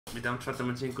Witam w czwartym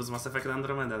odcinku z Mass Effect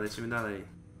Andromeda, lecimy dalej.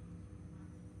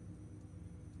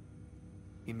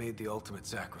 He made the ultimate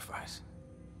sacrifice.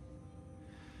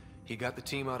 He got the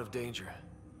team out of danger.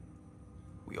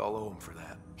 We all owe him for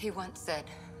that. He once said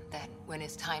that when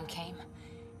his time came,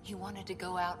 he wanted to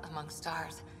go out among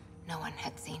stars no one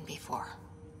had seen before.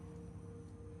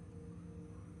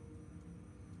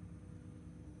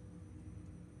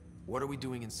 What are we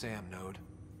doing in Sam, Node?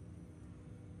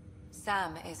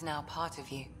 Sam is now part of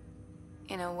you,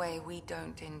 in a way we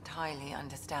don't entirely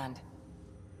understand.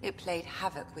 It played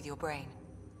havoc with your brain.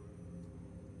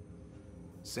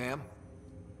 Sam?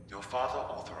 Your father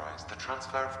authorized the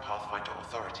transfer of Pathfinder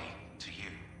authority to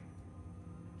you.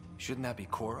 Shouldn't that be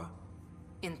Cora?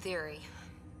 In theory.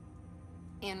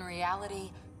 In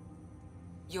reality,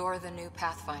 you're the new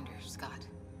Pathfinder, Scott.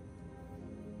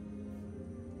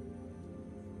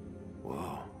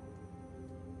 Whoa.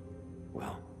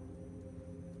 Well,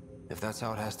 if that's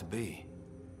how it has to be.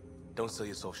 Don't sell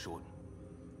yourself short.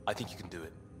 I think you can do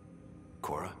it.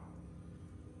 Cora?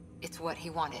 It's what he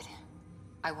wanted.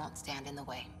 I won't stand in the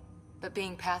way. But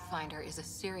being Pathfinder is a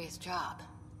serious job.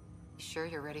 You sure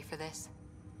you're ready for this?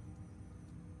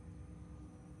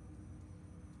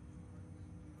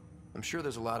 I'm sure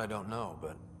there's a lot I don't know,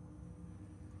 but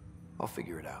I'll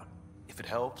figure it out. If it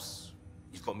helps,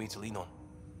 you've got me to lean on.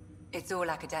 It's all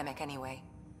academic anyway.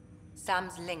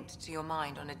 Sam's linked to your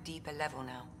mind on a deeper level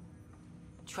now.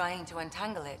 Trying to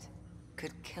untangle it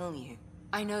could kill you.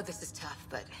 I know this is tough,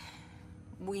 but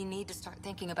we need to start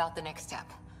thinking about the next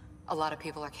step. A lot of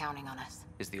people are counting on us.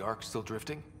 Is the Ark still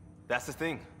drifting? That's the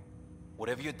thing.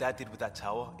 Whatever your dad did with that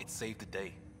tower, it saved the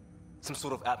day. Some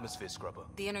sort of atmosphere scrubber.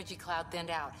 The energy cloud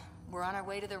thinned out. We're on our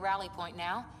way to the rally point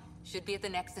now. Should be at the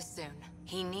Nexus soon.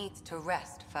 He needs to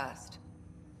rest first.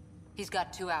 He's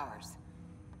got 2 hours.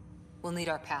 We'll need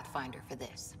our Pathfinder for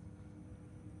this.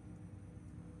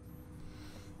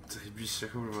 Zajebiście,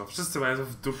 kurwa. Wszyscy mają to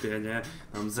w dupie, nie?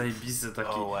 Mam zajebisty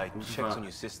taki... Oh, I checked on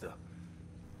your sister.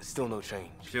 There's still no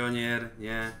change. Pionier,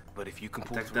 nie? But if you can I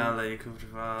pull tak through, dalej,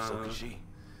 kurwa. so can she.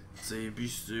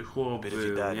 Zajebisty chłop Bit of był,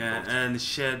 your dad nie? involved.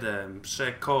 N7,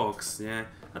 przekoks, nie?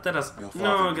 A teraz,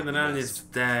 no, generalnie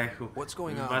zdechł. What's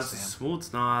going on, Bardzo Sam?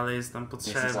 smutno, ale jest nam This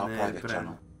is our potrzebny. private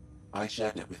channel. I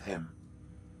shared it with him.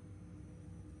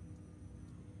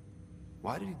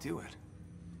 Why did he do it?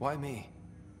 Why me?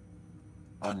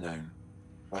 Unknown,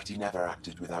 but he never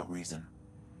acted without reason.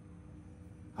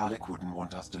 Alec wouldn't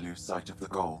want us to lose sight of the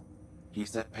goal. He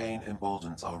said pain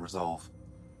emboldens our resolve.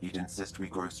 He'd insist we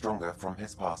grow stronger from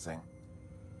his passing.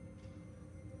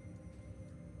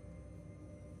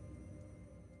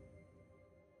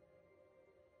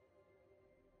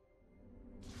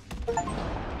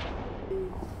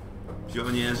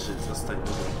 Pionierzy, zostań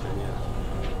pionierzy.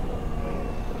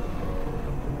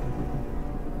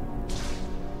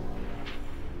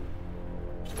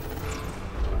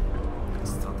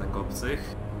 Statek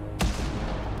obcych.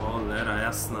 Cholera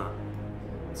jasna.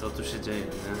 Co tu się dzieje,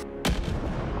 nie?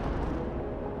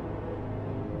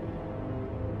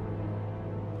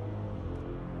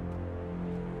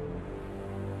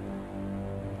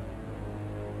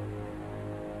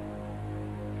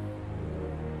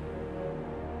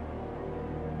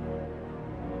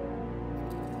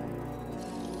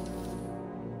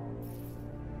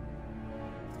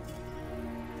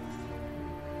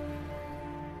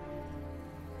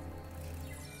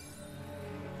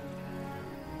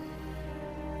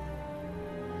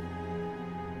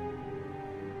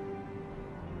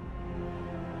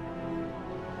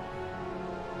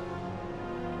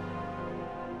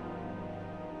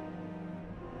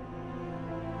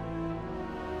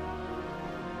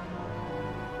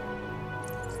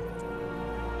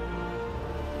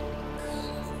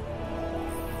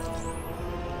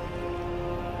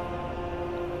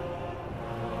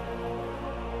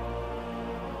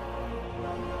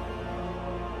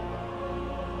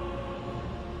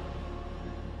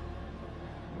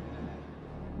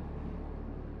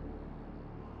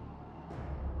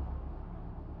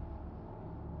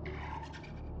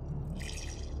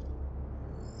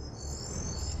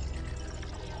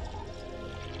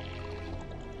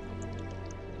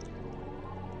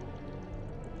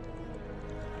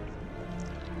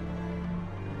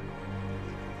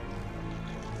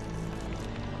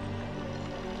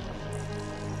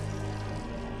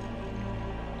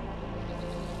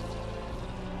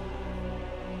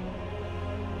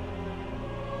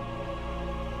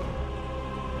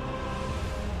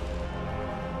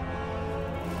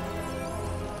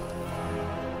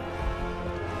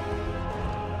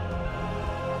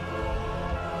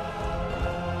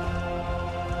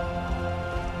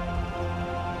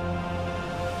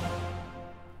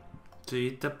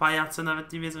 Czyli te pajace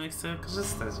nawet nie wiedzą, jak z tego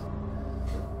korzystać.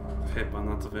 Chyba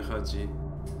na to wychodzi.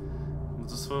 Bo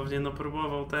dosłownie no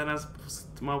próbował teraz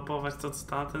małpować to, co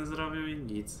tamten zrobił i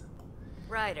nic.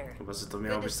 Ryder. Chyba, że to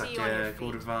miało być takie,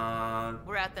 kurwa...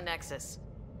 We're at the Nexus.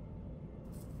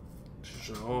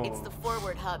 O. It's the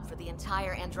forward hub for the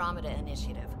entire Andromeda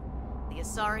initiative. The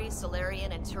Asari,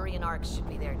 Solarian, and Turian arcs should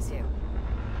be there too.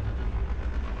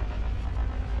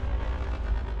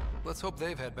 Let's hope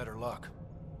they've had better luck.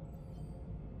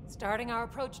 Starting our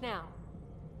approach now.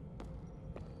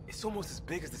 It's almost as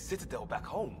big as the Citadel back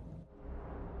home.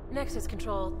 Nexus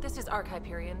Control, this is Arc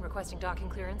Hyperion requesting docking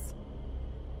clearance.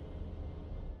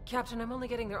 Captain, I'm only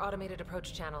getting their automated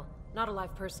approach channel, not a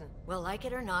live person. Well, like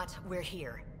it or not, we're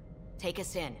here. Take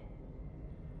us in.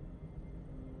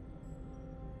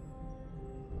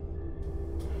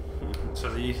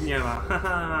 Czyli ich nie ma.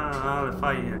 Haha, ale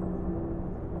fajnie.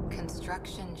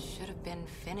 Construction should have been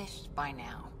finished by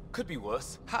now. Could be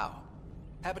worse. How?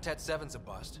 Habitat 7's a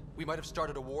bust. We might have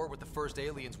started a war with the first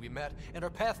aliens we met, and our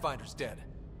Pathfinder's dead.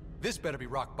 This better be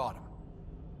rock bottom.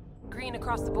 Green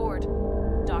across the board.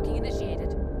 Docking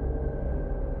initiated.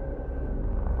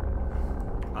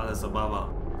 Ale zabawa.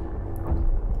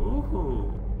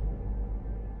 Uhu.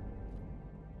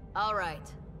 All right.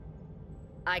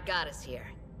 I got us here.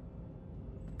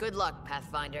 Good luck,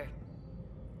 Pathfinder.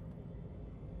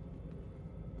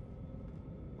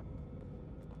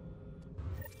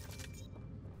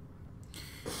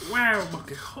 Wow,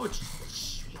 mogę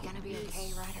chodzić. You gonna be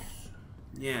okay, Ryder?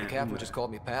 Nie, The captain just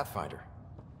called me Pathfinder.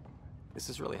 This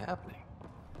is really happening.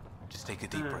 Just take a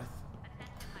deep breath.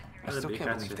 I still can't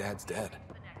Elevator. believe Dad's dead.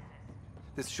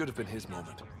 This should have been his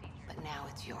moment. But now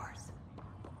it's yours.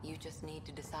 You just need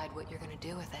to decide what you're gonna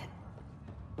do with it.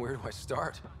 Where do I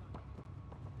start?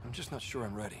 I'm just not sure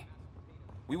I'm ready.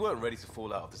 We weren't ready to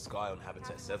fall out of the sky on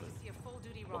Habitat 7.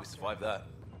 But we survived that.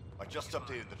 I just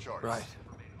updated the charts. Right.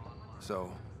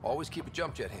 So, always keep a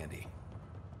jump jet handy.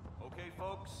 Okay,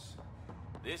 folks.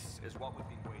 This is what we've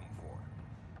been waiting for.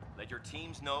 Let your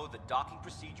teams know the docking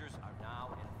procedures are now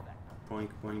in effect. Poink,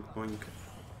 poink, poink.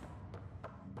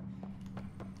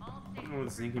 No,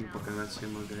 z nikim pogadać się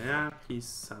mogę. Jakiś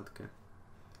sadkę.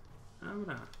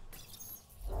 Dobra.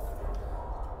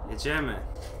 Jedziemy.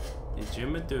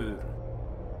 Jedziemy tu.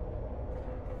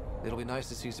 It'll be nice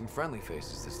to see some friendly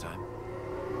faces this time.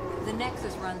 The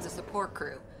Nexus runs a support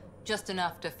crew. Just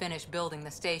enough to finish building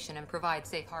the station and provide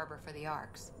safe harbor for the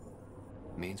arcs.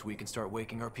 Means we can start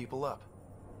waking our people up.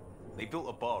 They built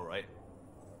a bar, right?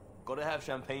 Gotta have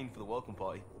champagne for the welcome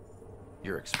party.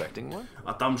 You're expecting one?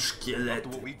 A tam After szkielet.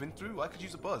 what we've been through, I could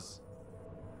use a buzz.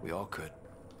 We all could.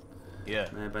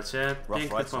 Yeah. Najbardziej Rough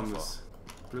piękny ride so pomysł.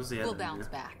 Plus We'll jeden, bounce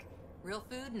nie? back. Real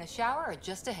food and a shower are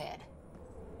just ahead.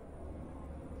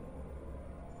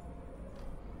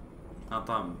 A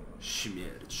tam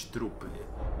śmierć, trupy.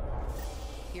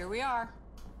 Here we are.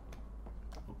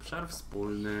 Obszar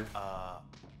wspólny.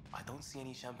 I don't see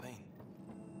any champagne.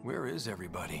 Where is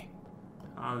everybody?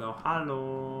 Halo,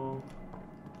 halo.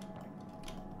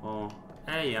 O,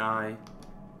 AI.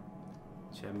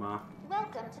 Siema.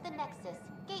 Welcome to the Nexus,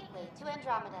 gateway to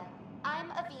Andromeda. I'm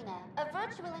Avina, a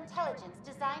virtual intelligence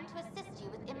designed to assist you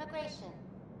with immigration.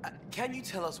 Can you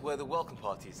tell us where the welcome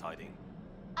party is hiding?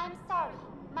 I'm sorry,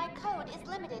 my code is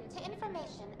limited to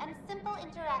information and simple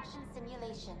interaction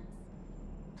simulations.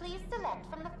 Please select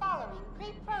from the following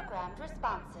pre-programmed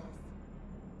responses.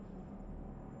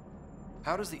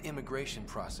 How does the immigration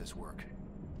process work?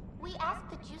 We ask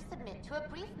that you submit to a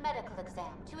brief medical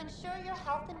exam to ensure your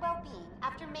health and well-being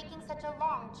after making such a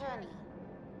long journey.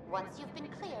 Once you've been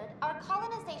cleared, our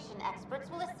colonization experts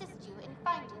will assist you in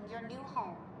finding your new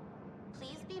home.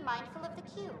 Please be mindful of the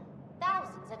queue.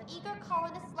 Thousands of eager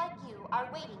colonists like you are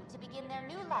waiting to begin their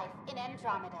new life in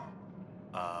Andromeda.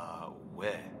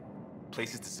 Where?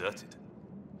 Place is deserted.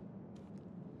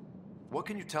 What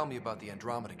can you tell me about the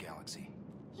Andromeda galaxy?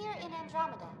 Here in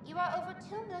Andromeda, you are over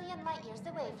 2 million light-years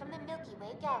away from the Milky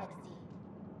Way galaxy.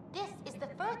 This is the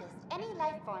furthest any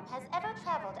life form has ever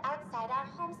traveled outside our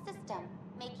home system,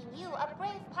 making you a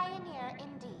brave pioneer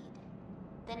indeed.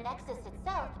 The Nexus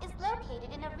itself is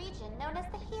located in a region known as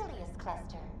the Helios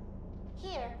Cluster.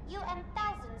 Here, you and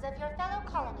thousands of your fellow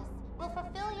colonists will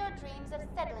fulfill your dreams of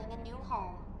settling a new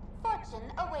home.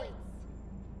 Fortune awaits.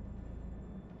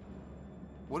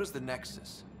 What is the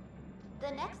Nexus?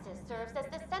 The Nexus serves as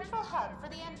the central hub for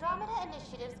the Andromeda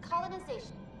Initiative's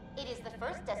colonization. It is the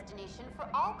first destination for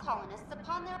all colonists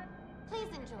upon their... Please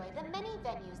enjoy the many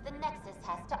venues the Nexus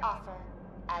has to offer.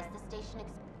 As the station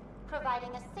providing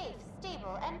a safe,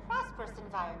 stable, and prosperous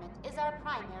environment is our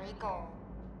primary goal.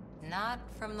 Not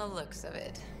from the looks of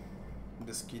it.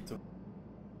 Bez kitu.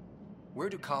 Where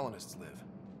do colonists live?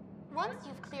 Once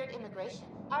you've cleared immigration,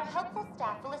 our helpful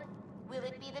staff will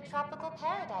it be the tropical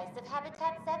paradise of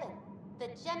Habitat 7, the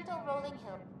gentle rolling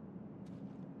hill.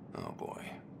 Oh boy.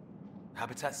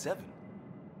 Habitat 7?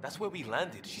 That's where we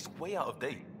landed. She's way out of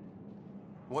date.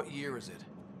 What year is it?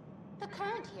 The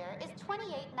current year is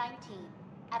 2819.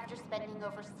 After spending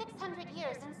over 600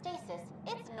 years in stasis,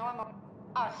 it's normal.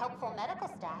 Our helpful medical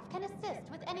staff can assist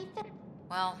with any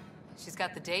Well, she's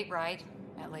got the date right,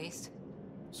 at least.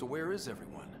 So where is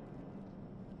everyone?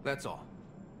 That's all.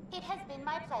 It has been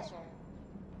my pleasure.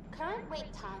 Current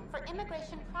wait time for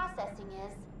immigration processing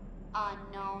is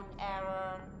unknown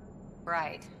error.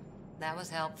 Right. That was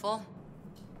helpful.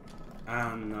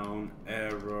 Unknown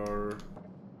error.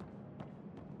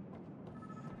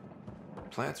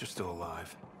 Plants are still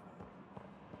alive.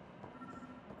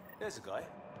 There's a guy.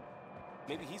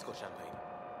 Maybe he's got champagne.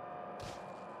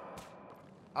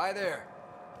 Hi there.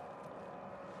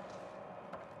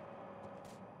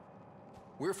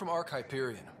 We're from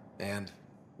Hyperion, and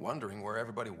wondering where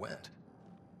everybody went.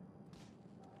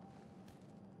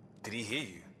 Did he hear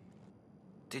you?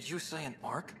 Did you say an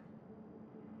Ark?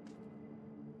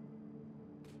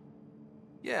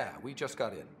 Yeah, we just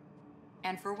got in.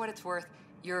 And for what it's worth,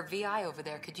 your VI over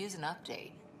there could use an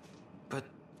update. But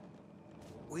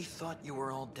we thought you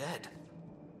were all dead.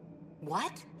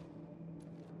 What?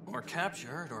 Or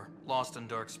captured, or lost in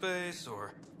dark space,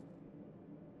 or...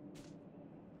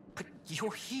 But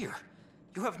you're here.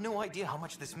 You have no idea how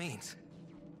much this means.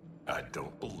 I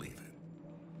don't believe it.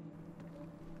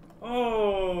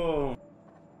 Oh!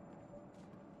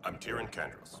 I'm Tyrion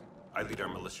Kandros. I lead our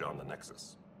militia on the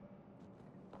Nexus.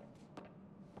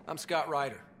 I'm Scott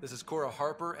Ryder. This is Cora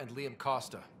Harper and Liam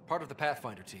Costa, part of the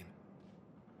Pathfinder team.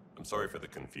 I'm sorry for the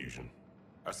confusion.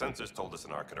 Our sensors told us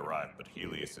an Ark had arrived, but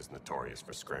Helios is notorious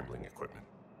for scrambling equipment.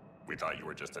 We thought you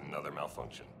were just another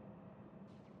malfunction.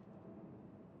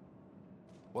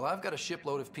 Well, I've got a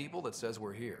shipload of people that says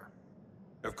we're here.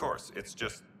 Of course, it's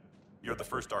just... you're the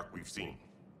first Ark we've seen.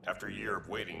 After a year of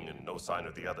waiting and no sign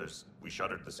of the others, we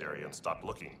shuttered this area and stopped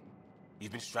looking.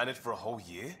 You've been stranded for a whole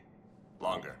year?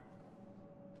 Longer.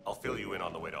 I'll fill you in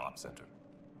on the way to Op Center.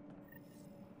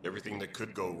 Everything that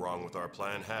could go wrong with our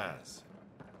plan has.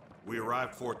 We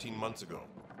arrived 14 months ago.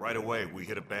 Right away, we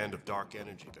hit a band of dark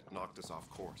energy that knocked us off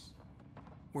course.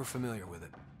 We're familiar with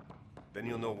it. Then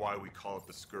you'll know why we call it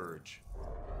the Scourge.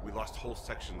 We lost whole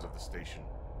sections of the station.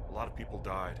 A lot of people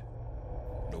died.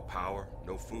 No power,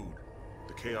 no food.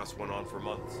 The chaos went on for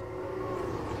months.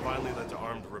 It finally led to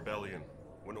armed rebellion.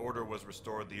 When order was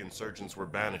restored, the insurgents were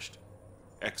banished.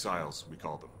 Exiles, we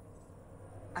call them.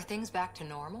 Are things back to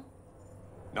normal?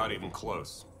 Not even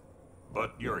close.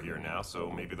 But you're here now, so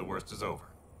maybe the worst is over.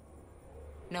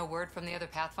 No word from the other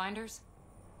Pathfinders?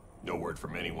 No word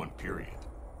from anyone, period.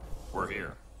 We're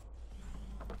here.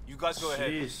 You guys go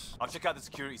ahead. Jeez. I'll check out the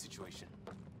security situation.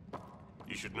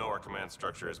 You should know our command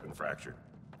structure has been fractured.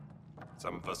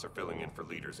 Some of us are filling in for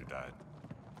leaders who died.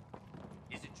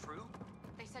 Is it true?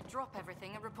 They said drop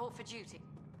everything and report for duty.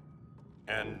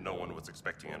 And no one was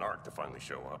expecting an Ark to finally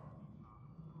show up.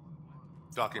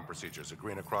 Docking procedures are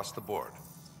green across the board.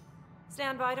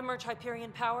 Stand by to merge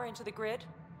Hyperion power into the grid.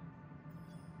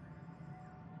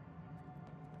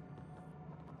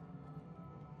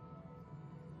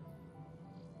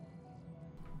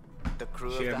 The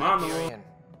crew of the Siemano. Hyperion.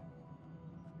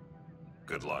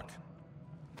 Good luck.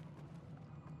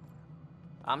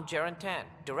 I'm Jaren Tan,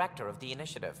 director of the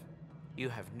initiative. You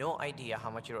have no idea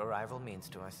how much your arrival means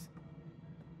to us.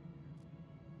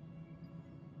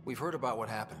 We've heard about what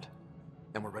happened,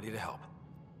 and we're ready to help.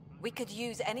 We could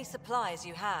use any supplies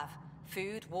you have.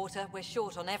 Food, water, we're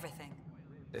short on everything.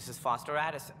 This is Foster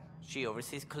Addison. She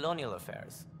oversees colonial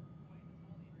affairs.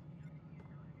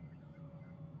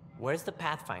 Where's the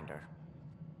Pathfinder?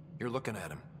 You're looking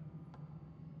at him.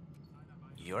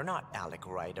 You're not Alec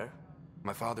Ryder.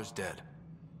 My father's dead.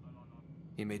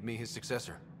 He made me his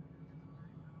successor.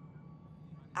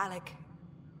 Alec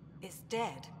is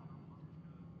dead.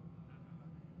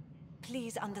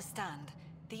 Please understand,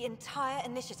 the entire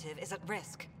initiative is at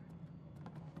risk.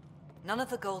 None of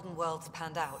the Golden Worlds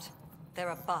panned out. They're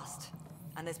a bust,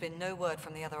 and there's been no word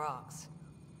from the other arcs.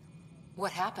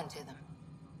 What happened to them?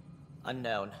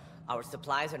 Unknown. Our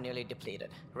supplies are nearly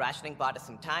depleted. Rationing bought us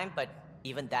some time, but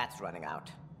even that's running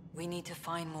out. We need to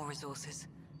find more resources,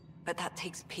 but that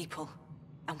takes people,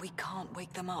 and we can't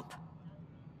wake them up.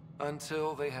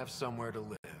 Until they have somewhere to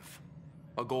live.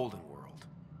 A golden world.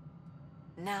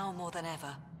 Now more than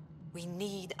ever, we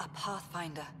need a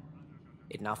Pathfinder.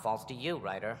 It now falls to you,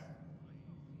 Ryder.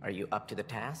 Are you up to the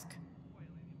task?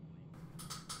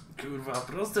 Kurwa,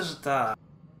 proste, że tak.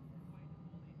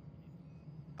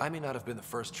 I may not have been the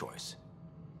first choice,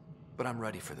 but I'm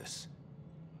ready for this.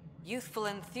 Youthful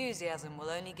enthusiasm will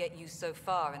only get you so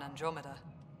far in Andromeda.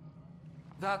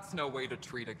 That's no way to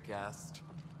treat a guest.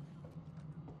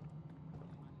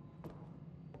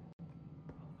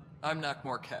 I'm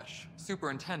Nakmor Kesh,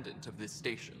 superintendent of this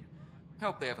station.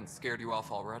 Hope they haven't scared you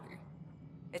off already.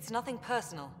 It's nothing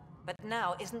personal, but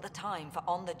now isn't the time for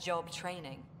on-the-job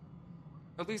training.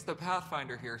 At least the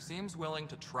Pathfinder here seems willing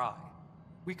to try.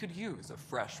 We could use a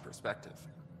fresh perspective.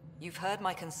 You've heard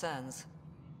my concerns.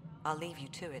 I'll leave you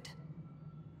to it.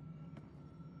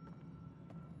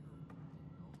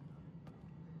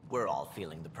 We're all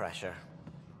feeling the pressure.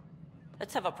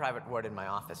 Let's have a private word in my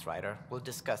office, Ryder. We'll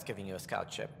discuss giving you a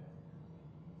scout ship.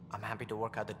 I'm happy to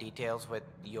work out the details with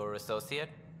your associate.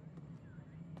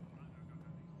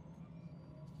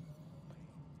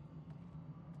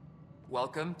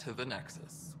 Welcome to the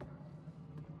Nexus.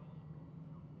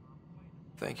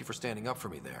 Thank you for standing up for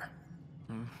me there.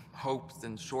 Hope's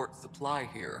in short supply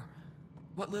here.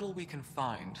 What little we can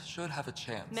find should have a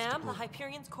chance. Ma'am, the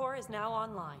Hyperion's core is now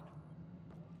online.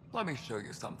 Let me show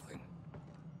you something.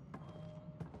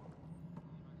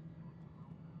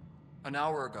 An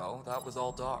hour ago, that was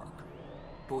all dark.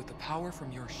 But with the power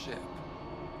from your ship,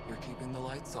 you're keeping the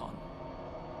lights on.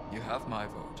 You have my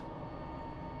vote.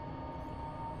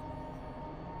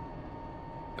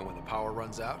 And when the power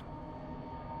runs out?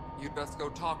 You'd best go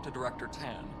talk to Director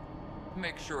Tan.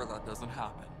 Make sure that doesn't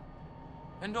happen.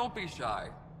 And don't be shy.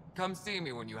 Come see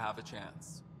me when you have a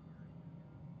chance.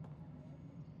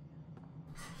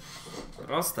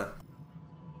 Proste.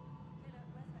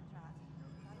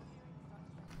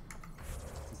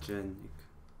 Dziennik.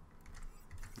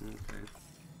 Okej.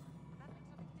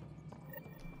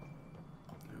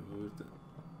 Kurde.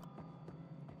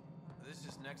 This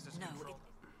is Nexus No. Control.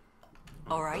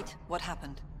 All right, what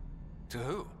happened? To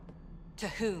who? To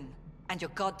whom? And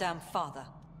your goddamn father.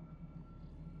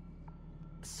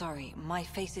 Sorry, my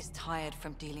face is tired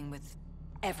from dealing with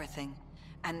everything.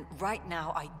 And right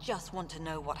now, I just want to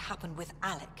know what happened with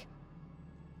Alec.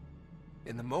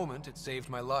 In the moment, it saved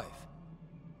my life.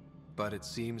 But it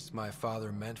seems my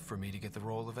father meant for me to get the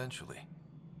role eventually.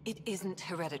 It isn't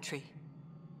hereditary.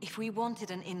 If we wanted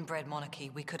an inbred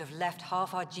monarchy, we could have left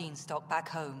half our gene stock back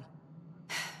home.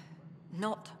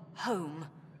 Not home.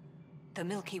 The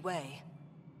Milky Way.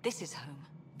 This is home.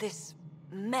 This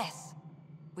mess.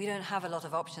 We don't have a lot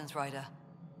of options, Ryder.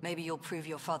 Maybe you'll prove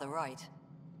your father right.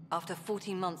 After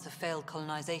 14 months of failed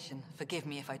colonization, forgive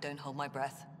me if I don't hold my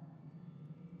breath.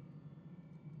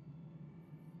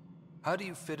 How do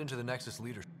you fit into the Nexus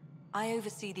leadership? I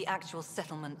oversee the actual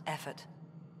settlement effort.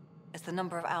 As the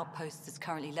number of outposts is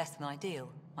currently less than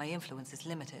ideal, my influence is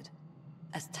limited.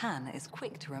 As Tan is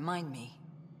quick to remind me.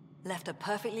 Left a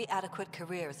perfectly adequate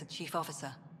career as a chief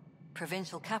officer.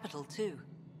 Provincial capital, too.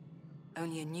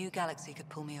 Only a new galaxy could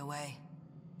pull me away.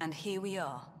 And here we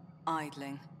are,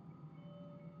 idling.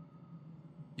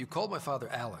 You called my father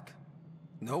Alec.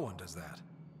 No one does that.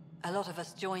 A lot of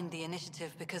us joined the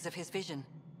initiative because of his vision.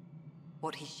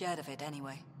 What he shared of it,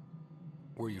 anyway.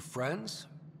 Were you friends?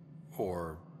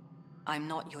 Or... I'm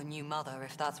not your new mother,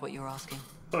 if that's what you're asking.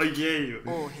 Ojeju.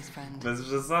 Or his friend. Bez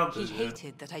przesady, He nie?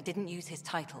 hated that I didn't use his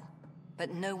title. But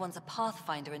no one's a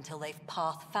pathfinder until they've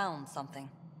path-found something.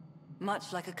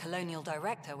 Much like a colonial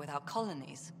director without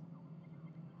colonies.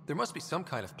 There must be some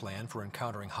kind of plan for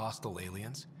encountering hostile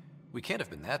aliens. We can't have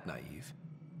been that naive.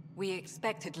 We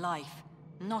expected life,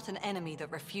 not an enemy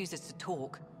that refuses to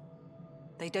talk.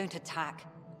 They don't attack,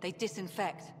 they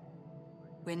disinfect.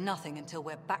 We're nothing until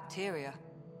we're bacteria.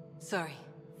 Sorry,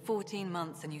 14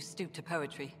 months and you stoop to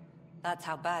poetry. That's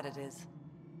how bad it is.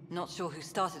 Not sure who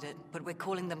started it, but we're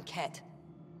calling them Ket.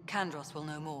 Kandros will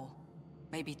know more.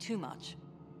 Maybe too much.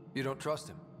 You don't trust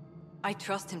him? I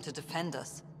trust him to defend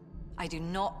us. I do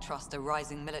not trust a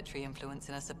rising military influence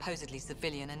in a supposedly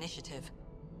civilian initiative.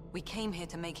 We came here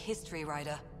to make history,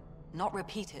 Ryder, not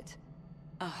repeat it.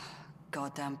 Ugh,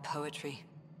 goddamn poetry.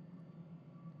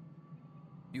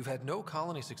 You've had no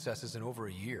colony successes in over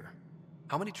a year.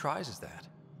 How many tries is that?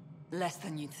 Less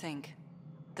than you'd think.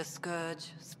 The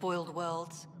Scourge, spoiled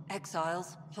worlds,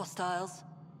 exiles, hostiles.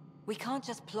 We can't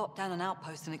just plop down an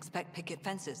outpost and expect picket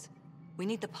fences. We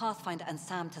need the Pathfinder and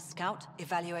Sam to scout,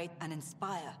 evaluate, and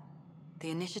inspire.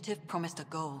 The initiative promised a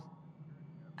goal.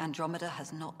 Andromeda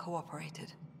has not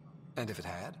cooperated. And if it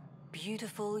had?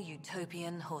 Beautiful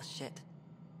utopian horseshit.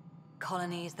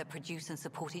 Colonies that produce and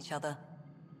support each other.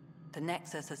 The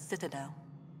Nexus a citadel,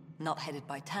 not headed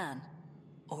by Tan,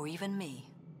 or even me.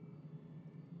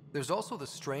 There's also the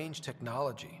strange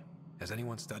technology. Has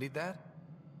anyone studied that?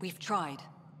 We've tried.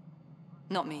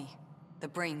 Not me. The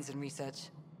brains in research.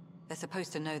 They're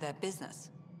supposed to know their business.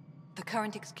 The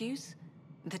current excuse?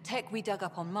 The tech we dug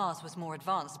up on Mars was more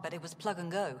advanced, but it was plug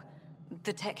and go.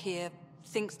 The tech here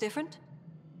thinks different?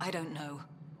 I don't know.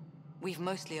 We've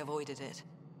mostly avoided it.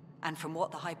 And from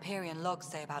what the Hyperion logs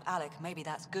say about Alec, maybe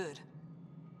that's good.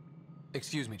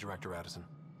 Excuse me, Director Addison.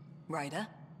 Ryder?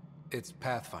 It's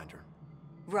Pathfinder.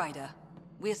 Ryder,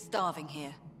 we're starving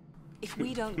here. If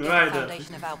we don't get the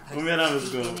foundation of outposts and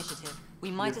defeat the initiative,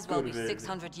 we might as well be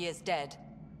 600 years dead.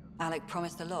 Alec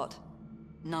promised a lot.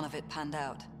 None of it panned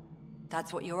out.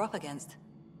 That's what you're up against.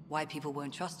 Why people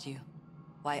won't trust you.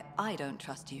 Why I don't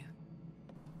trust you.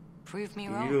 Prove me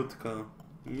wrong. Milutko.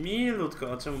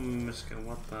 Milutko. A czemu myszkę?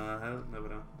 What the hell?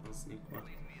 Dobra, znikła.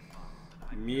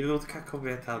 Milutka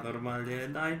kobieta, normalnie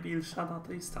najmilsza na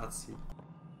tej stacji.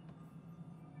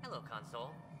 Hello, Console.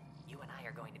 You and I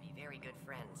are going to be very good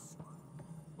friends.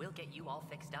 We'll get you all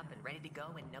fixed up and ready to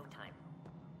go in no time.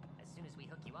 As soon as we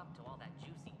hook you up to all that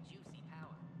juicy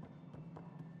power.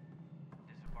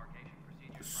 Disembarkation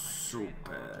procedures.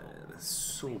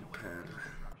 Super.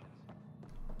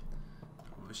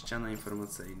 O, ściana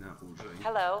informacyjna, użyj.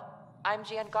 Hello, I'm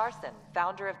Jan Garson,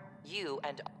 founder of You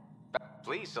and...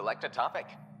 Please select a topic.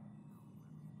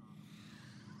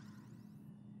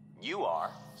 You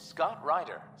are Scott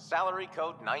Ryder, salary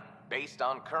code 9. Based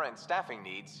on current staffing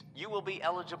needs, you will be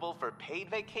eligible for paid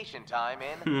vacation time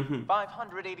in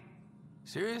 580...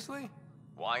 Seriously?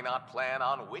 Why not plan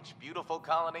on which beautiful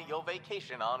colony you'll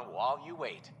vacation on while you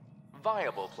wait?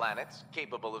 Viable planets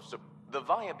capable of... The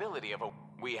viability of a...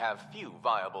 We have few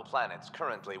viable planets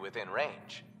currently within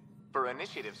range. For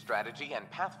initiative strategy and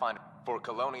Pathfinder... For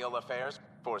colonial affairs,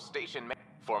 for station...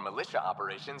 For militia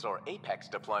operations or Apex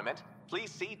deployment,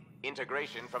 please see...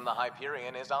 Integration from the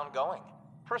Hyperion is ongoing.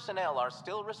 Personnel are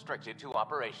still restricted to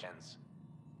operations.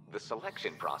 The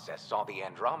selection process saw the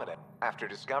Andromeda, after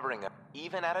discovering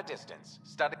even at a distance,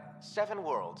 study 7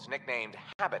 worlds nicknamed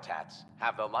habitats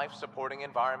have the life-supporting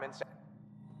environments.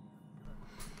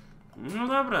 No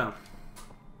dobra.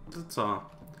 To co?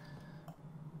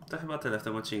 To chyba tyle w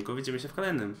tym odcinku. Widzimy się w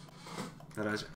kolejnym. Na razie.